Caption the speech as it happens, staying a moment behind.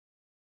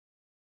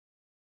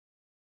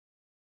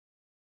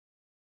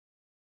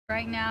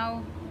Right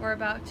now we're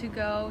about to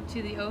go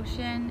to the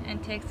ocean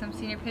and take some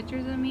senior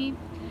pictures of me,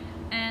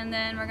 and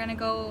then we're gonna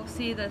go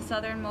see the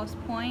southernmost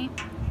point,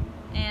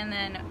 and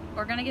then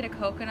we're gonna get a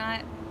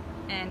coconut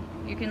and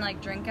you can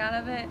like drink out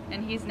of it,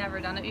 and he's never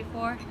done it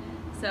before,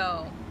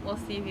 so we'll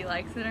see if he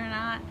likes it or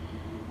not.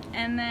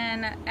 And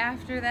then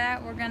after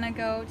that we're gonna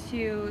go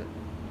to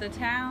the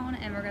town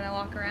and we're gonna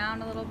walk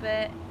around a little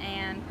bit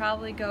and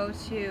probably go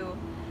to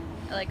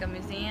like a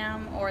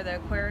museum or the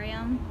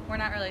aquarium. We're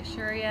not really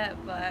sure yet,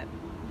 but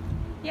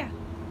yeah.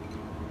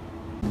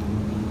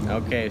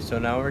 Okay, so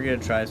now we're gonna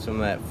try some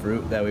of that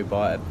fruit that we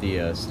bought at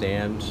the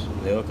stand.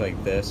 They look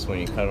like this when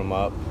you cut them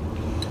up.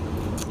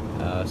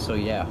 So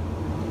yeah,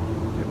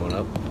 pick one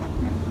up.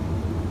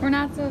 We're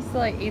not supposed to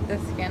like eat the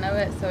skin of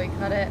it, so we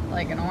cut it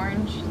like an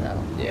orange.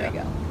 So here we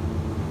go.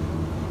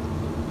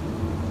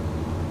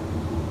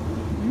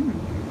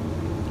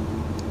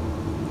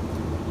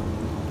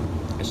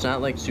 It's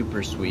not like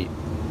super sweet,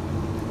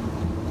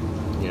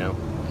 you know?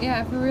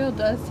 Yeah, it for real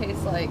does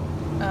taste like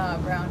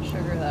brown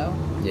sugar though.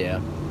 Yeah.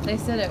 They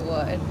said it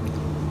would.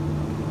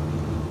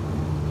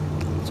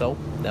 So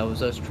that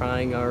was us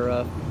trying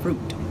our fruit.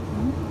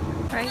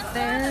 Right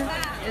there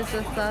is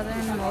the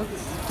southernmost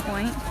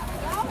point,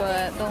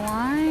 but the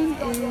line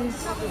is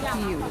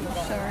huge,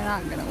 so we're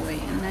not gonna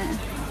wait in it.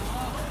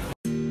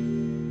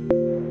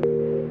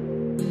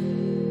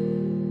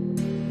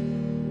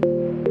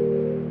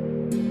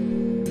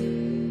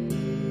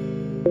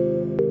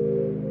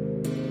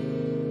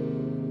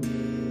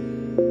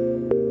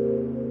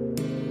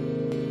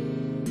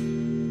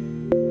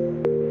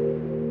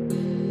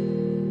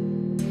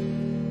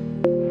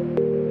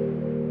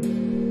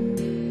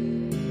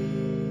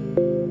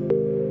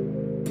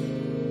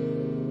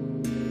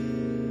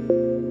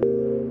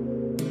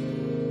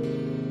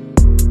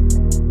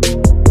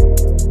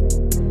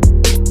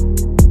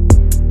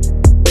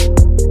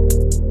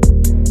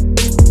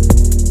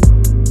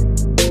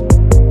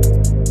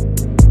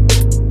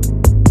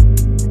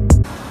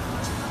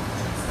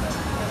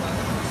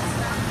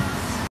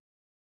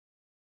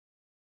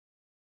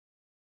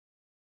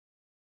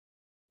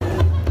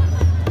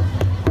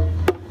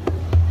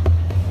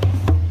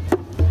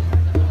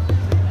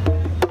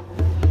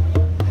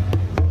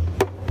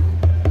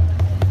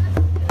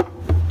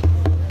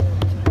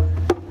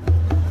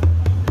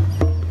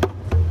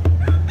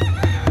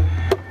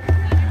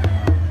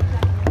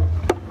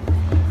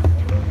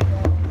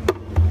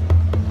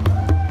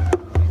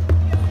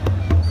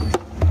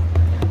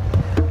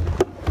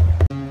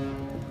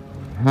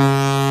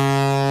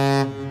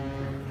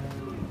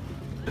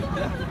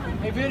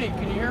 Hey Vinny,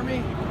 can you hear me?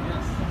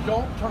 Yes.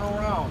 Don't turn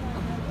around.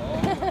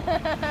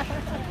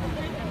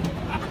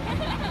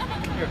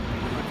 Here.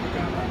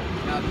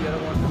 Not the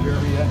other one to hear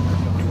me yet.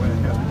 We're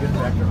going to have to get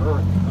back to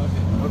Earth.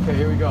 Okay,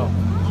 here we go.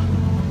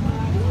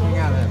 Hang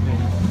on to that,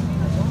 Vinny.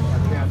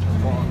 Our cats are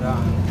falling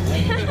down.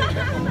 Take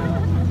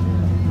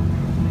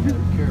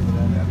care of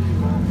that after you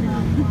go here.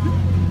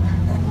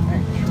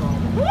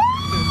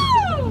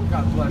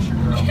 God bless you,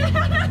 girl.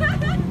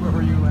 Where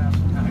were you last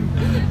night?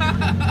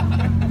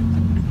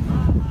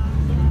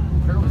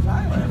 Where was I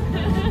last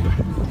night?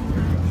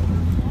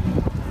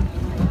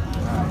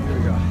 Alright, here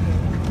we go.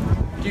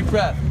 Deep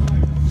breath.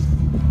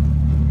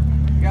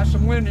 We got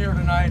some wind here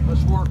tonight.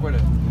 Let's work with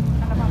it.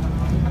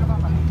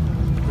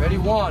 Ready?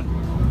 1,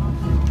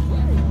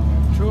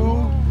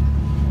 2.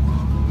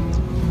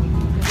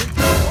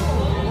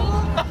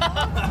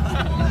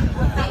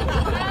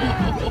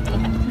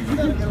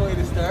 Good way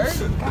to start.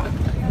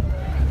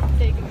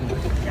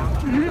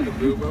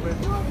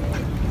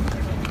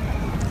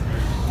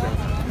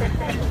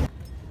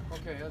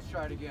 Okay, let's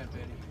try it again,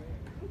 Vinny.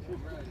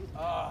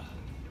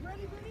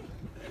 Ready, Vinny?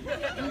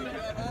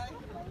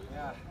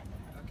 Yeah.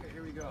 Okay,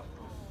 here we go.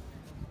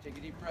 Take a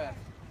deep breath.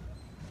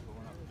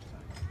 Going up this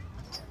time.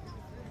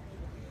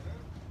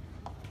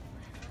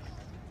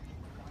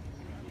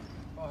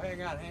 Oh,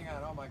 hang on.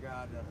 Oh my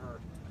God, that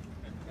hurt.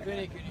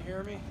 Vinny, can you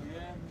hear me?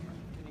 Yeah.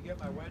 Can you get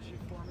my wedgie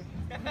for me?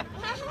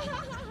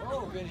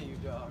 Oh, Vinny, you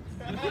dog.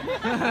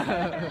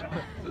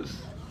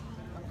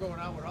 I'm going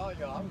out with all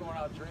y'all. I'm going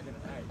out drinking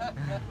tonight.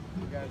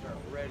 You guys are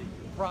ready.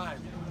 You're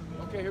primed.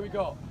 Okay, here we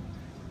go.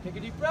 Take a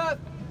deep breath.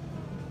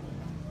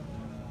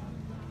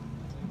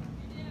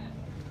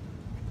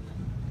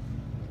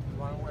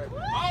 One away.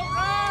 All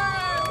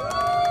right!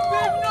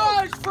 Big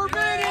noise for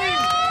Vinny!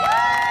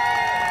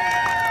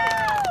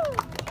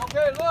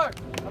 Okay, look.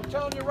 I'm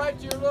telling you right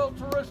to your little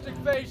touristic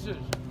faces.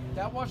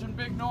 That wasn't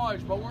big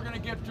noise, but we're going to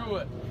get to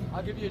it.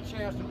 I'll give you a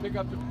chance to pick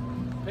up the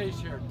pace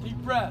here. Deep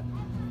breath.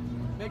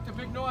 Make the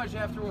big noise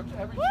after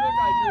every trick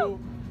I do,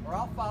 or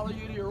I'll follow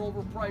you to your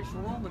overpriced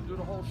room and do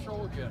the whole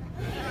show again.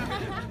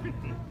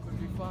 Could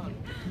be fun.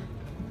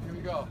 Here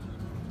we go.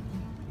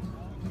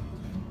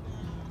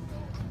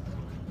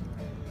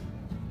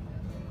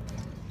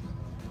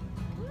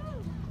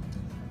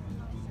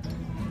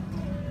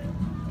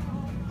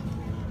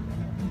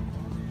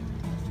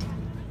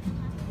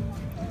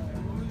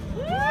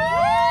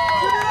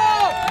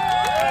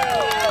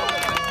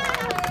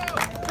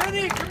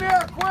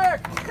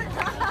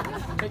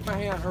 Take my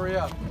hand, hurry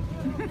up.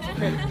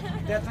 Okay,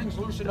 that thing's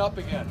loosened up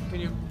again. Can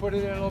you put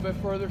it in a little bit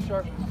further,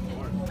 sir?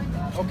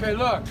 Okay,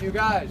 look, you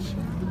guys.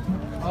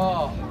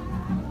 Oh.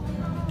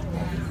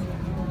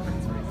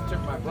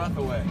 Took my breath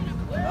away.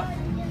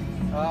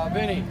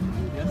 Vinny.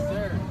 Yes,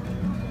 sir.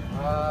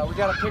 We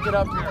got to pick it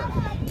up here.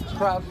 This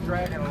crowd's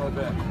dragging a little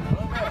bit.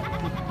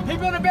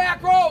 People in the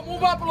back row,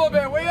 move up a little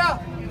bit, will ya?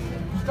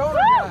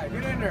 Stoner guy,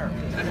 get in there.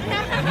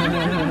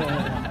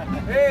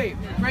 Hey,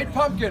 Great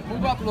Pumpkin,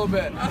 move up a little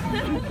bit.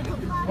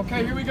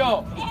 Okay, here we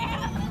go.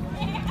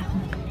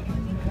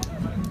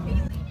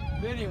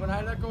 Vinny, when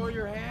I let go of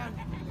your hand,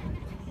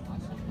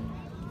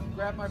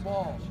 grab my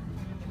balls.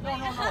 No.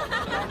 Down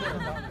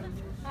there.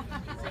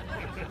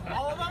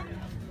 All of them?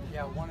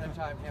 Yeah, one at a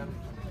time, hand.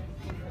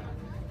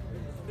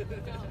 Think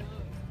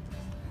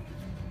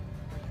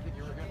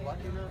you were getting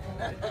lucky there?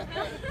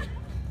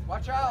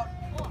 Watch out!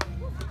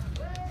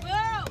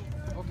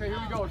 Okay, here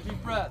we go.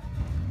 Deep breath.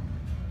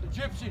 The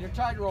gypsy, the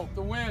tightrope,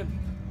 the wind.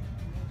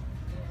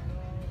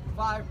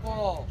 5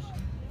 balls.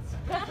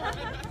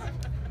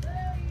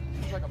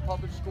 It's like a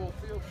public school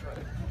field trip.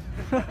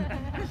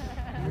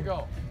 Here we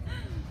go.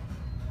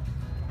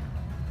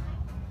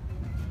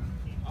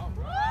 All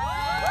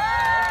right.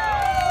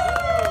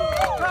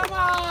 Come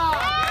on!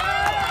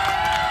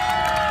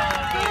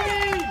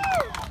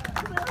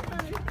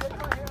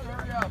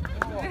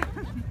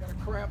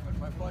 Cramp in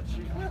my butt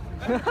cheek.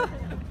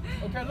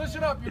 Okay,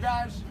 listen up, you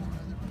guys.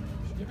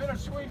 You've been a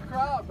sweet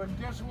crowd, but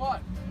guess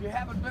what? You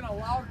haven't been a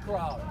loud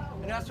crowd,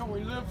 and that's what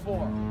we live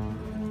for.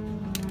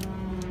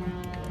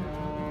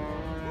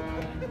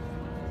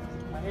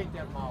 I hate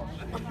that mouse.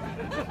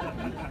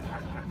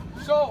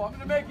 So, I'm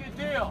gonna make you a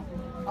deal.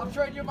 I'll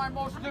trade you my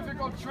most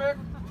difficult trick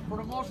for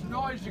the most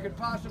noise you could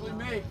possibly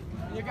make.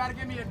 And you gotta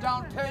give me a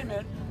down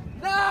payment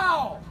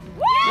now!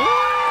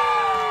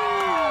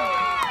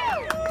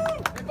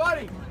 Hey,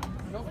 buddy.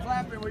 No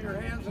clapping with your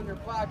hands in your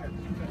pockets.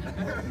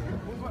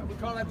 We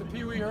call that the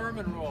Pee Wee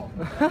Herman rule.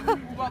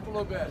 Move up a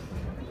little bit.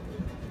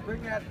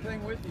 Bring that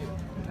thing with you.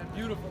 That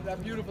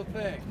beautiful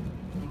thing.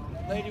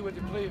 Lady with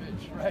the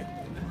cleavage, right?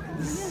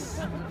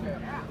 Okay.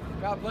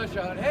 God bless you.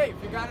 And hey,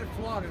 if you got it,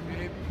 flaunt it,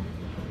 babe.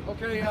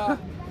 Okay,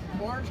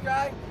 orange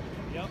guy?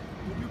 Yep.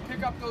 Would you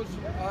pick up those,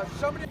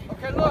 somebody?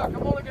 Okay, look, I'm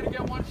only gonna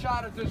get one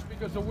shot at this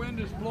because the wind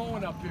is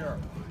blowing up here.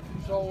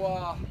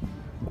 So,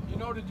 you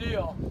know the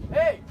deal.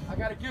 Hey, I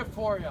got a gift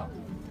for you.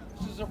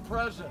 This is a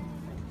present,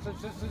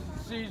 since this is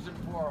the season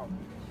for them.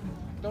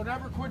 Don't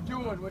ever quit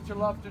doing what you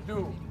love to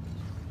do.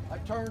 I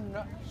turned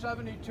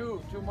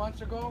 72 2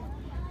 months ago,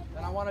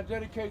 and I want to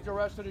dedicate the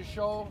rest of the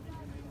show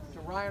to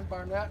Ryan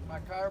Barnett, my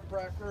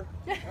chiropractor,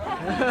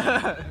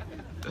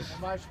 and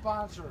my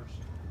sponsors,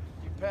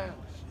 Depends.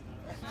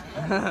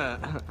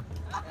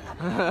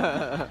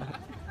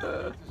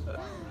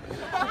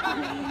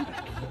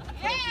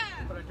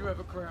 But I do have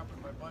a cramp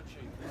in my butt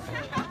cheek.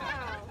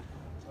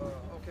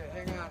 Okay,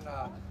 hang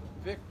on.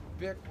 Vic,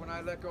 when I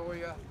let go of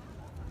you,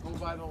 go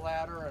by the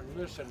ladder and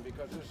listen,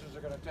 because this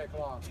isn't going to take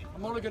long.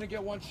 I'm only going to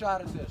get one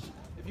shot at this.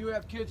 If you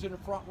have kids in the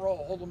front row,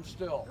 hold them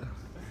still.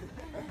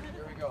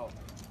 Here we go.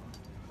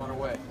 On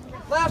away.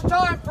 Last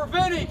time for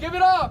Vinny. Give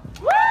it up.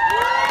 Woo!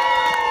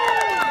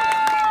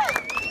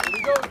 Here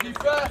we go. Deep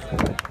breath.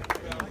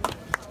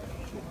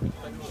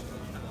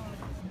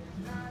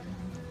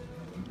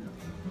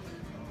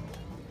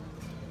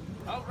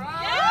 All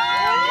right.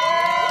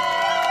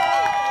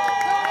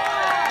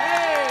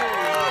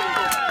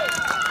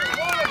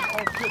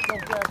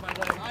 Don't grab my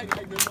leg. I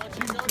get good much.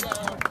 You know that.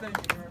 Thank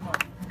you very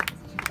much.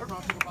 Turn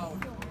off the power.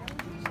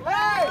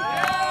 Hey!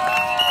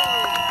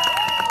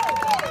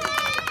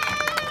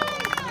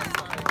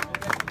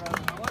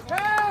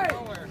 Hey!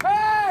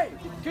 Hey!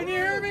 Can you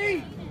hear me?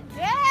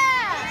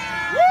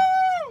 Yeah!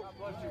 Woo! God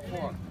bless you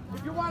for.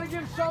 If you want to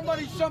give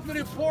somebody something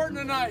important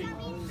tonight,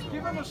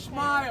 give them a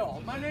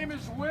smile. My name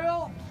is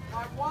Will,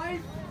 my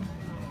wife,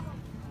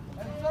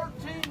 and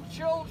 13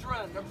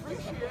 children.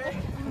 Appreciate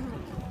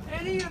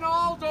any and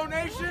all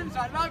donations.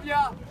 I love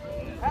ya.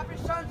 Happy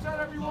sunset,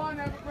 everyone.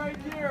 Have a great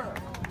year.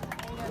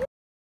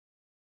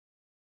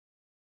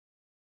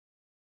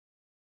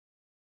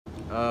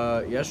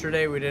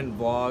 Yesterday we didn't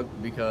vlog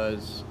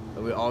because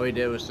all we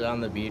did was sit on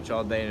the beach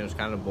all day and it was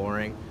kind of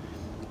boring.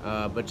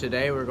 But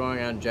today we're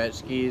going on jet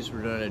skis.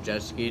 We're doing a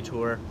jet ski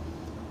tour,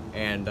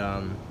 and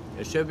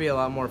it should be a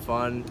lot more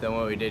fun than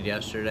what we did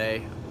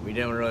yesterday. We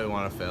didn't really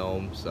want to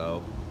film,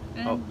 so.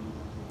 And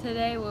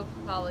today we'll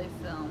probably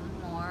film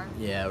more.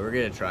 Yeah, we're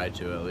gonna try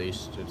to at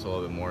least. It's a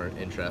little bit more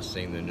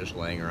interesting than just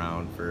laying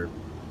around for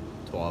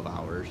 12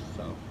 hours,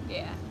 so.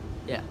 Yeah.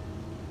 Yeah.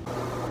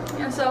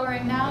 And so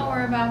right now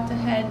we're about to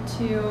head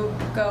to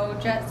go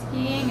jet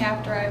skiing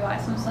after I buy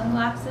some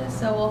sunglasses,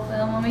 so we'll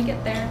film when we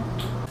get there.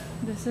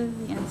 This is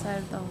the inside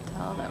of the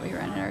hotel that we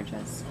rented our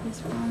jet skis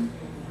from.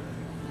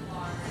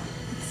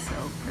 It's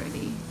so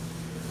pretty.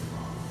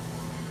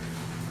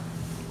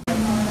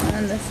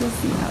 And this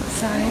is the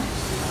outside.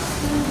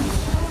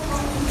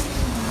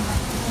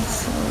 It's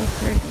so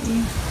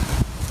pretty.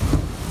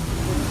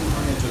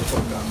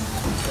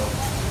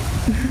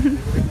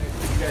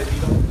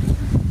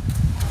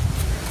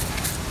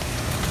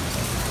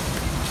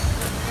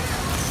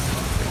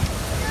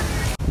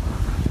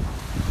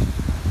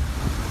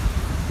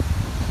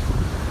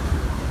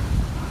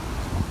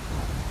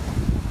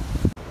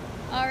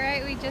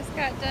 Alright, we just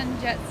got done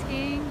jet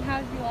skiing.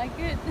 How did you like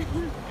it?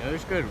 It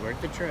was good.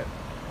 Worth the trip.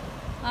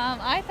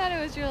 I thought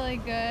it was really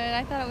good.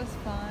 I thought it was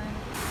fun.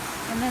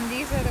 And then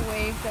these are the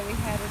waves that we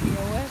had to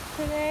deal with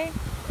today.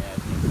 Yeah,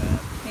 it's not bad.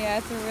 Yeah,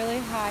 it's a really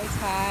high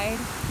tide.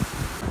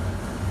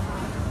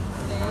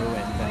 There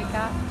we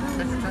got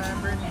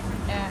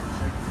yeah.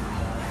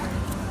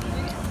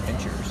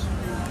 Pictures.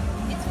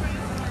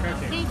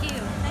 Thank you.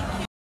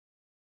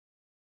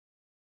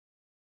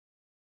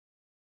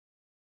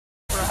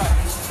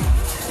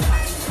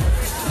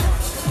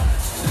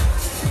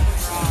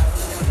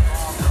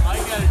 All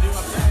you gotta do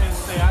up there is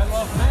say, I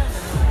love men.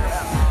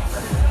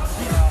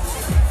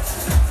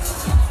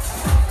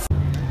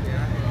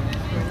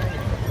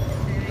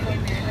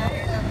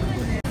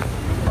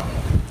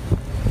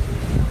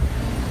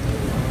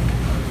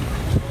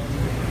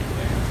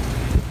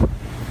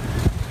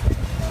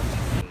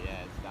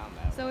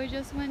 So we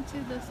just went to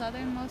the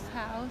southernmost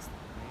house,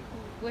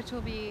 which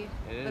will be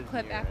the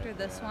clip after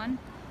this one.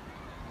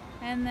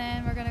 And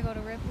then we're gonna go to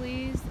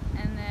Ripley's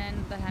and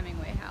then the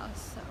Hemingway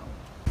house. So.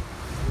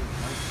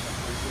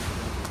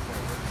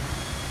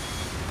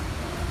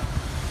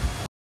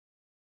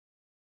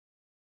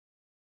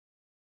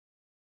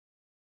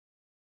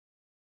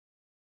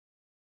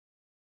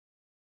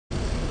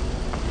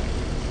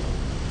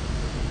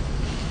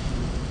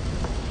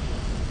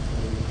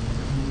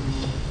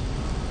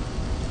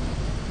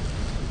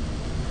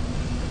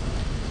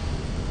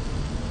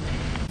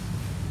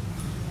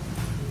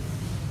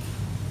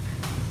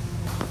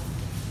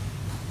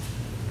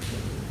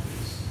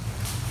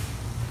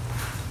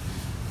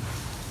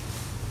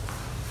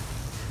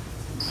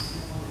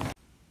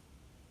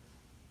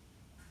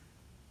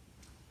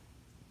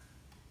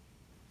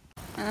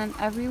 And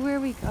then everywhere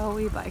we go,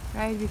 we bike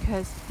ride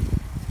because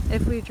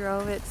if we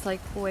drove, it's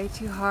like way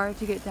too hard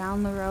to get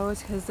down the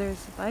roads because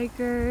there's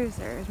bikers,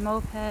 there's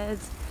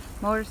mopeds,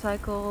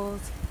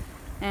 motorcycles,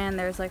 and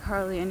there's like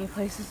hardly any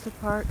places to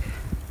park.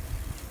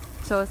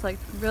 So it's like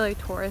really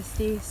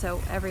touristy.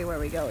 So everywhere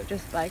we go,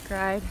 just bike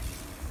ride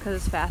because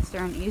it's faster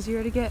and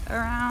easier to get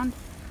around.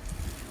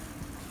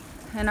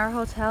 And our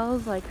hotel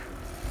is like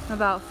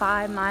about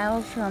 5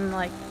 miles from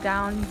like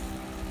down,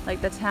 like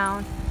the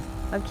town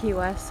of Key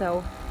West.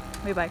 So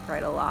we bike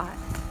ride a lot.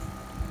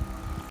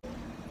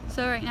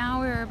 So right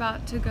now we're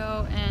about to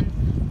go and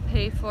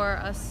pay for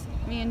us,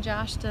 me and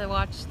Josh, to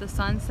watch the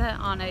sunset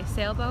on a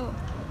sailboat.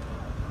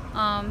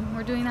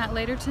 We're doing that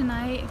later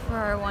tonight for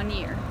our 1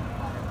 year.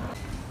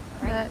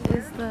 That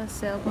is the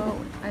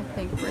sailboat I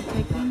think we're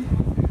taking.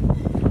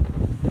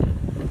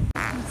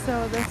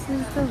 So this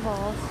is the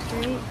Wall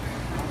Street.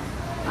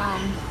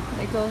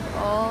 It goes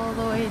all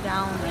the way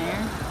down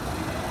there.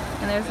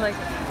 And there's like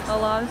a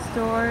lot of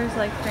stores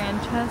like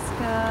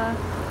Francesca,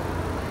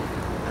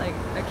 like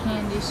a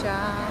candy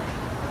shop,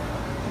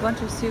 a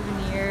bunch of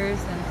souvenirs,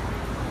 and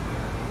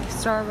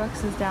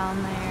Starbucks is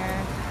down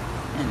there.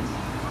 And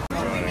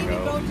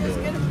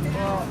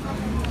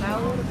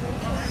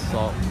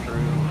Salt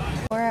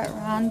Crew. we're at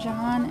Ron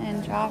John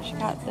and Josh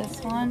got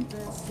this one,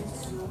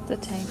 the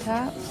tank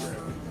top,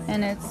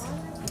 and it's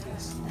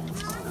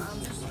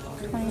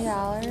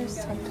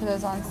 $20 because it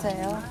was on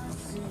sale.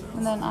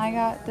 And then I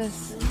got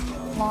this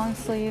long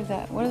sleeve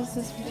that, what is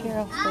this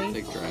material?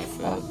 Sleeve?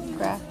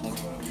 Graphic.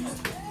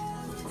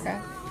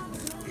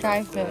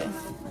 Dry fit.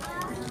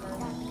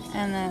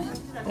 And then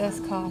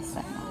this costs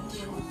that much.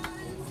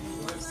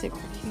 Super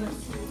cute.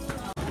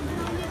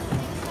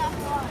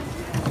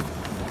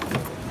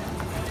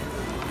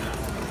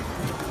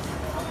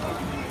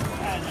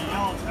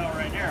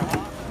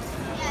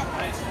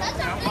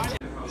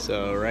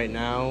 So right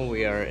now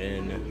we are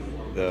in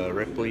the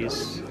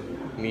Ripley's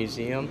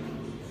Museum.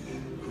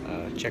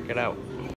 Check it out.